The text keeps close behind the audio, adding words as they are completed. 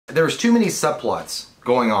there was too many subplots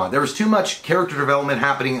going on. There was too much character development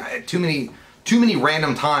happening, too many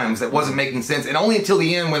random times that wasn't making sense, and only until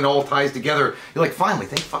the end when it all ties together, you're like, finally,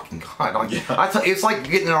 thank fucking God. Like, it's like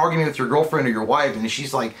getting in an argument with your girlfriend or your wife, and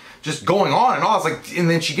she's like, just going on and on. It's like, and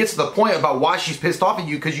then she gets to the point about why she's pissed off at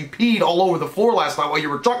you because you peed all over the floor last night while you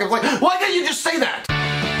were drunk. It's like, why didn't you just say that?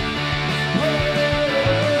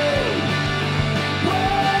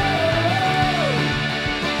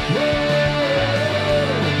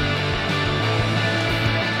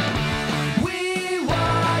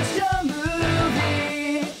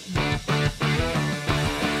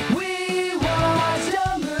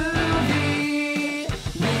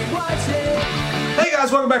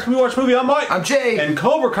 Welcome back to We Watch Movie. I'm Mike. I'm Jay. And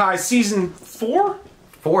Cobra Kai season 4?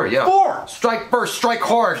 4, yeah. 4! Strike first, strike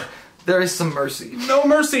hard. There is some mercy. No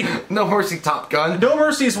mercy. No mercy, Top Gun. No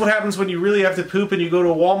mercy is what happens when you really have to poop and you go to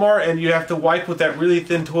Walmart and you have to wipe with that really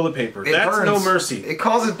thin toilet paper. That's burns. no mercy. It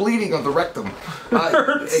causes bleeding of the rectum.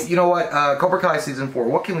 You know what? Cobra Kai season 4.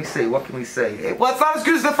 What can we say? What can we say? Well, it's not as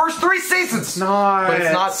good as the first 3 seasons. It's not. But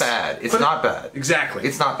it's not bad. It's not bad. Exactly.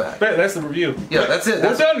 It's not bad. That's the review. Yeah, that's it.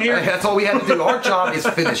 We're done here. That's all we had to do. Our job is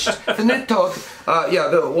finished. Finito.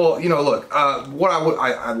 Well, you know, look. What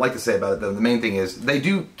I'd like to say about it, though, the main thing is they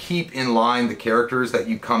do keep in line the characters that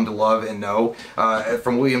you come to love and know.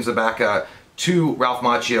 From William Zabaka to Ralph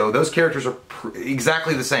Macchio, those characters are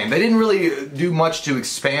exactly the same. They didn't really do much to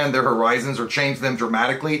expand their horizons or change them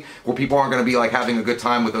dramatically, where people aren't going to be like having a good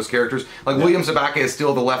time with those characters. Like William Zabaka is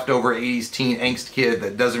still the leftover 80s teen angst kid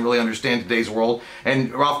that doesn't really understand today's world,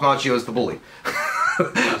 and Ralph Macchio is the bully.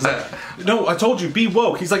 No, I told you, be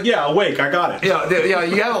woke. He's like, yeah, awake, I got it. Yeah,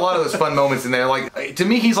 you have a lot of those fun moments in there. Like, to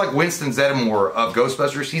me, he's like Winston Zeddemore of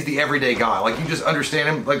Ghostbusters. He's the everyday guy. Like, you just understand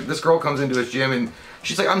him. Like, this girl comes into his gym and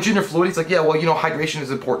she's like, I'm gender fluid. He's like, yeah, well, you know, hydration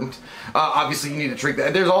is important. Obviously, you need to drink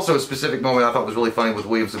that. There's also a specific moment I thought was really funny with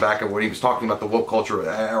William Zabaka when he was talking about the woke culture,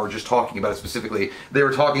 or just talking about it specifically. They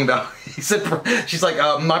were talking about, he said, she's like,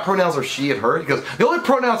 my pronouns are she and her. He goes, the only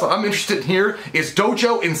pronouns I'm interested in here is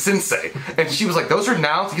dojo and sensei. And she was like, those are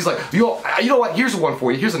nouns? He's like, you know what, here's one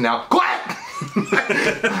for you. Here's a noun. Quiet!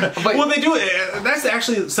 But, well, they do. That's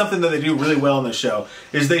actually something that they do really well in the show.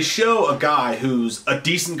 Is they show a guy who's a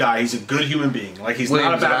decent guy. He's a good human being. Like, he's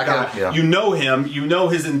not a bad guy. Yeah. You know him. You know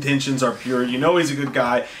his intentions are pure. You know he's a good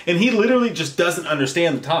guy, and he literally just doesn't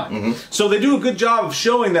understand the time. So they do a good job of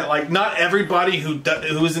showing that, like, not everybody who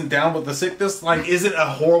isn't down with the sickness, like, isn't a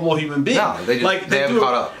horrible human being. No, they haven't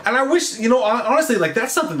caught up. And I wish, you know, honestly, like,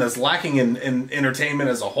 that's something that's lacking in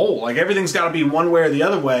entertainment as a whole. Like, everything's got to be one way or the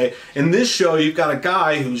other way. In this show, you've got a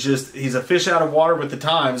guy who's he's a fish out of water with the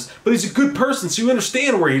times, but he's a good person, so you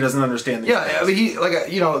understand where he doesn't understand these things. I mean, he,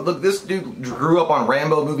 like, you know, look, this dude grew up on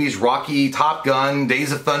Rambo movies, Rocky, Top Gun,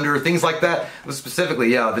 Days of Thunder, things like that. But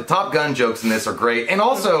specifically, yeah, the Top Gun jokes in this are great. And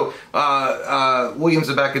also, William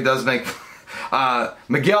Zabaka does make...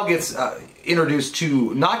 Miguel gets introduced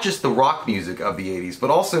to not just the rock music of the 80s, but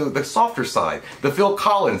also the softer side, the Phil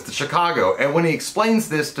Collins, the Chicago. And when he explains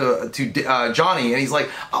this to Johnny, and he's like,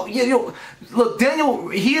 oh, yeah, you know, look, Daniel,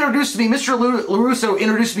 he introduced me, Mr. LaRusso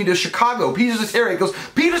introduced me to Chicago. Peter Cetera goes,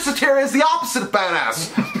 Peter Cetera is the opposite of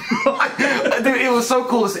badass. Dude, it was so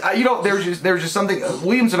cool to see. You know, there's just something,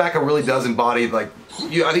 William Zabaka really does embody, like,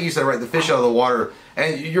 I think you said it right, the fish out of the water.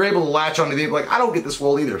 And you're able to latch onto the, like, I don't get this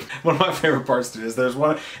world either. One of my favorite parts to this, there's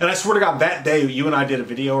one, and I swear to God, that day you and I did a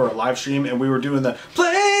video or a live stream, and we were doing the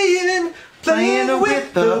playing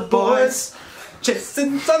with the boys,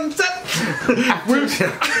 chasing sunset.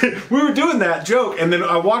 we were doing that joke, and then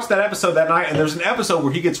I watched that episode that night, and there's an episode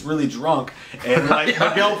where he gets really drunk, and like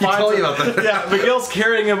Miguel finds him. About that. Yeah, Miguel's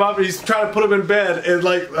carrying him up, and he's trying to put him in bed, and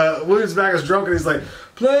like William's back is drunk, and he's like,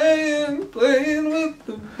 playing with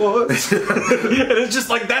the boys. And it's just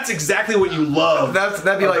like, that's exactly what you love.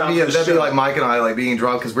 That'd be like me. That'd be like Mike and I, like, being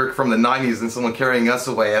drunk because we're from the 90s and someone carrying us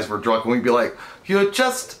away as we're drunk, and we'd be like, you're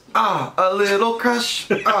just a little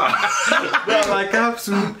crush. Like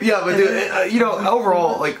absolute. Yeah, but dude, you know,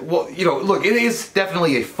 overall, like, well, you know, look, it is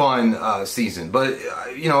definitely a fun season, but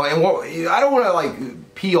you know, and I don't want to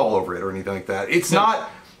like pee all over it or anything like that. It's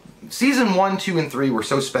not. Season 1, 2, and 3 were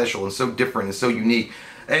so special and so different and so unique.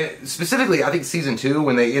 And specifically, I think season 2,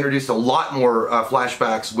 when they introduced a lot more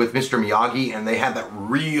flashbacks with Mr. Miyagi, and they had that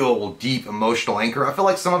real deep emotional anchor. I feel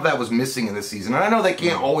like some of that was missing in this season. And I know they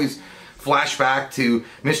can't always flash back to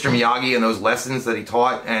Mr. Miyagi and those lessons that he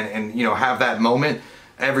taught, and you know, have that moment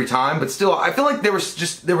every time. But still, I feel like there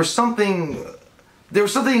was something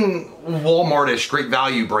Walmart-ish, Great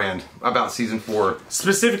Value brand about season 4.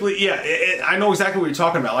 Specifically, yeah, I know exactly what you're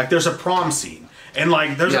talking about. Like, there's a prom scene. And,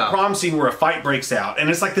 like, there's a prom scene where a fight breaks out. And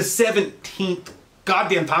it's like the 17th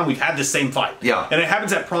goddamn time we've had this same fight. Yeah. And it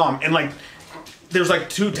happens at prom, and like, there's like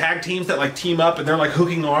 2 tag teams that like team up and they're like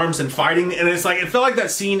hooking arms and fighting, and it's like it felt like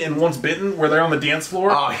that scene in Once Bitten where they're on the dance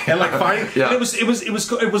floor and like fighting. Yeah. And it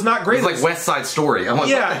was not great. It was like West Side Story. I'm like, what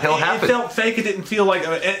the hell happened? It felt fake. It didn't feel like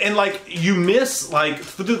and like you miss like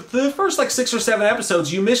for the first like 6 or 7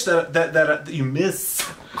 episodes you miss that you miss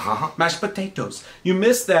mashed potatoes. You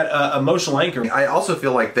miss that emotional anchor. I also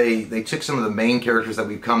feel like they took some of the main characters that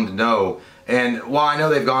we've come to know. And while I know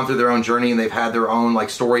they've gone through their own journey and they've had their own like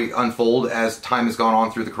story unfold as time has gone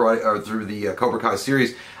on through the Cobra Kai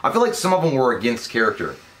series, I feel like some of them were against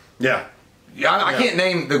character. Yeah. Yeah, I can't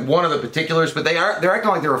name one of the particulars, but they're acting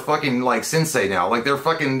like they're a fucking like sensei now, like they're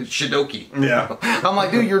fucking Shidoki. Yeah, I'm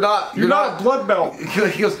like, dude, you're not blood belt.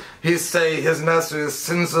 He goes, his master is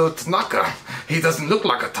Senzo Tanaka. He doesn't look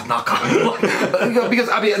like a Tanaka. Because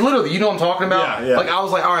I mean, literally, you know what I'm talking about. Yeah. Like I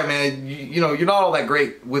was like, all right, man, you know, you're not all that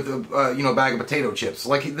great with a bag of potato chips.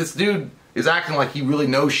 Like this dude is acting like he really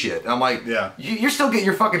knows shit. And I'm like, yeah, you're still getting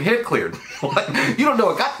your fucking head cleared. Like, you don't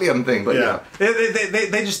know a goddamn thing. But yeah,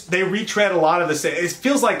 they retread a lot of the same. It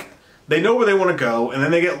feels like they know where they want to go, and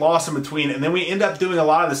then they get lost in between, and then we end up doing a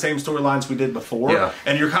lot of the same storylines we did before. Yeah.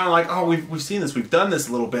 And you're kind of like, oh, we've seen this, we've done this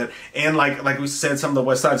a little bit, and like we said, some of the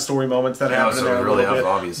West Side Story moments that happen in there really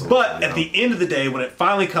obvious. But at the end of the day, when it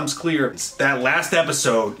finally comes clear, that last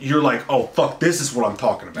episode, you're like, oh fuck, this is what I'm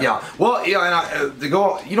talking about. Yeah. Well, yeah, and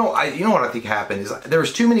you know what I think happened is there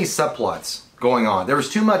was too many subplots going on. There was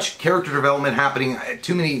too much character development happening.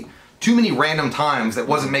 Too many random times that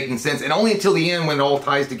wasn't making sense, and only until the end when it all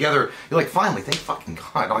ties together, you're like, finally, thank fucking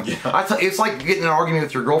God. Like, it's like getting in an argument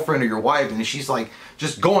with your girlfriend or your wife, and she's like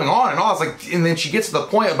just going on and on. It's like, and then she gets to the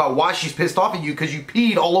point about why she's pissed off at you because you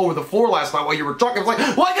peed all over the floor last night while you were drunk. It's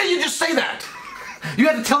like, why didn't you just say that? You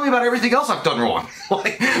had to tell me about everything else I've done wrong.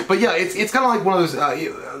 But yeah, it's kind of like one of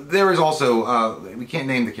those. There is also we can't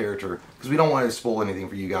name the character because we don't want to spoil anything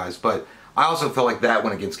for you guys, but I also felt like that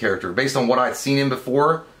went against character based on what I'd seen him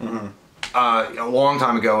before a long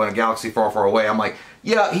time ago in a galaxy far, far away. I'm like,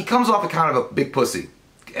 yeah, he comes off a kind of a big pussy,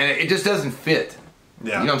 and it just doesn't fit.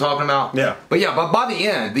 Yeah. You know what I'm talking about? Yeah. But yeah, but by the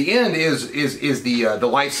end is the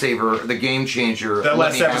lifesaver, the game changer. That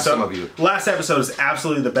last episode, some of you. Last episode is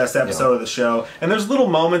absolutely the best episode of the show, and there's little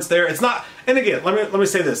moments there. It's not, and again, let me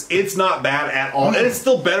say this: it's not bad at all, and it's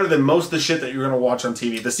still better than most of the shit that you're going to watch on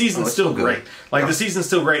TV. The season's still great. Like the season's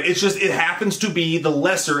still great. It's just it happens to be the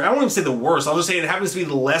lesser. I won't even say the worst. I'll just say it happens to be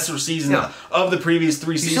the lesser season of the previous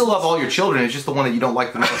 3 seasons. You still love all your children. It's just the one that you don't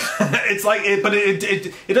like the most. It's like it, but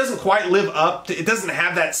it doesn't quite live up to. It doesn't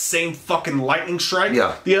have that same fucking lightning strike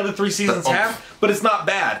the other 3 seasons have, but it's not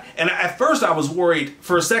bad. And at first I was worried.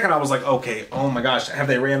 For a second I was like, okay, oh my gosh, have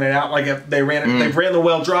they ran it out? Like if they ran it, they've ran the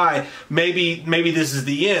well dry. Maybe this is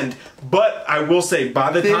the end. But I will say,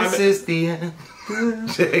 by the time this is the end.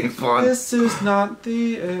 This is not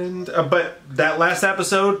the end. But that last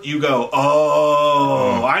episode, you go,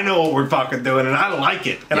 oh, I know what we're fucking doing, and I like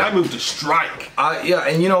it. And I moved to strike. Yeah,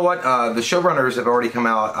 and you know what? The showrunners have already come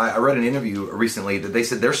out. I read an interview recently that they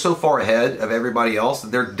said they're so far ahead of everybody else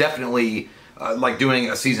that they're definitely like doing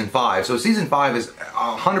a season 5. So season 5 is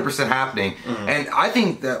 100% happening. And I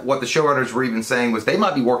think that what the showrunners were even saying was they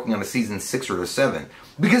might be working on a season 6 or a 7.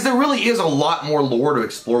 Because there really is a lot more lore to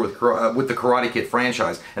explore with the Karate Kid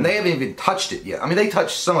franchise. And they haven't even touched it yet. I mean, they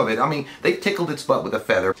touched some of it. I mean, they tickled its butt with a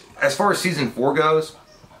feather. As far as season 4 goes,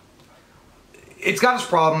 it's got its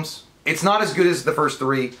problems. It's not as good as the first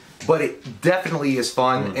 3. But it definitely is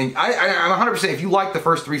fun, and I'm 100%. If you like the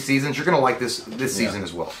first 3 seasons, you're going to like this season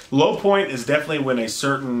as well. Low point is definitely when a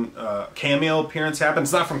certain cameo appearance happens.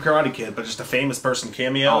 It's not from Karate Kid, but just a famous person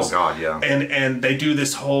cameos. Oh God, yeah. And they do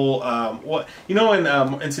this whole what in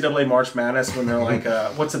NCAA March Madness when they're like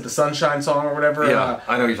what's it, the Sunshine song or whatever? Yeah,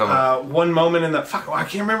 I know what you're talking about. One moment in the I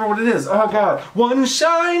can't remember what it is. Oh God, one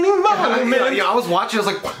shining moment. Yeah, I was watching. I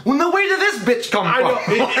was like, well, no, where did this bitch come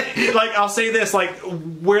from? Like I'll say this, like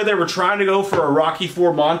where they were trying to go for a Rocky IV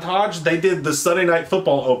montage, they did the Sunday Night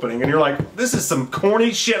Football opening, and you're like, this is some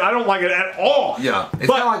corny shit. I don't like it at all. Yeah, it's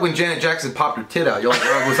kind of like when Janet Jackson popped her tit out. You're like,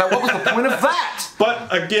 what was the point of that?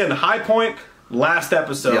 But again, high point, last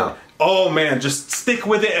episode. Yeah. Oh man, just stick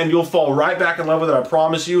with it, and you'll fall right back in love with it. I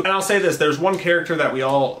promise you. And I'll say this: there's one character that we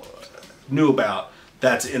all knew about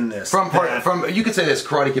that's in this. From you could say this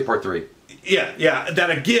Karate Kid Part 3. Yeah. That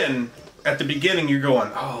again. At the beginning, you're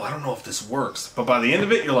going, oh, I don't know if this works. But by the end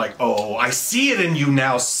of it, you're like, oh, I see it in you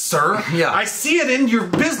now, sir. Yeah. I see it in your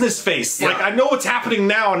business face. Yeah. Like, I know what's happening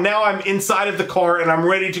now, and now I'm inside of the car, and I'm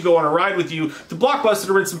ready to go on a ride with you to Blockbuster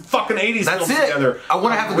to rent some fucking 80s films together. I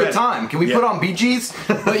want to have a good time. Can we put on Bee Gees?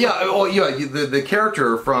 But yeah, the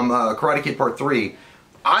character from Karate Kid Part 3,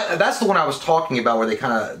 that's the one I was talking about where they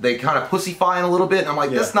kind of pussyfying a little bit. And I'm like,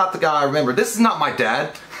 this is not the guy I remember. This is not my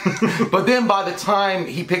dad. But then by the time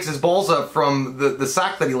he picks his balls up from the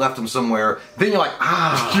sack that he left him somewhere, then you're like,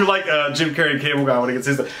 ah. You're like Jim Carrey Cable Guy when he gets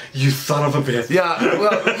his, you son of a bitch. Yeah,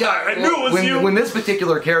 well, yeah. I knew it was you. When this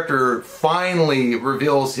particular character finally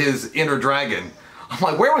reveals his inner dragon, I'm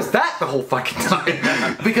like, where was that the whole fucking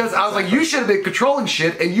time? Because I was like, you should have been controlling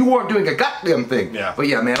shit and you weren't doing a goddamn thing. Yeah. But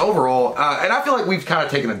yeah, man, overall, and I feel like we've kind of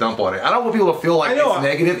taken a dump on it. I don't want people to feel like it's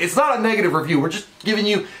negative. It's not a negative review. We're just giving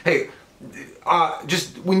you, hey,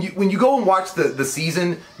 just when you go and watch the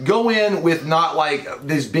season, go in with not like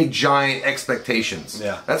these big giant expectations.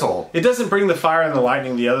 Yeah, that's all. It doesn't bring the fire and the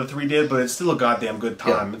lightning the other three did, but it's still a goddamn good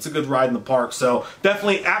time. Yeah. It's a good ride in the park. So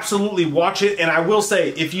definitely, absolutely watch it. And I will say,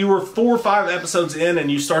 if you were 4 or 5 episodes in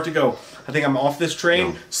and you start to go, I think I'm off this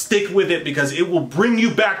train, stick with it because it will bring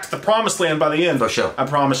you back to the promised land by the end. For sure. I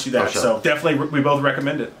promise you that. For sure. So definitely, we both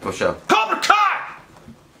recommend it. For sure. Cobra Kai!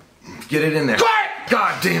 Get it in there. Quiet!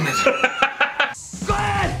 God damn it.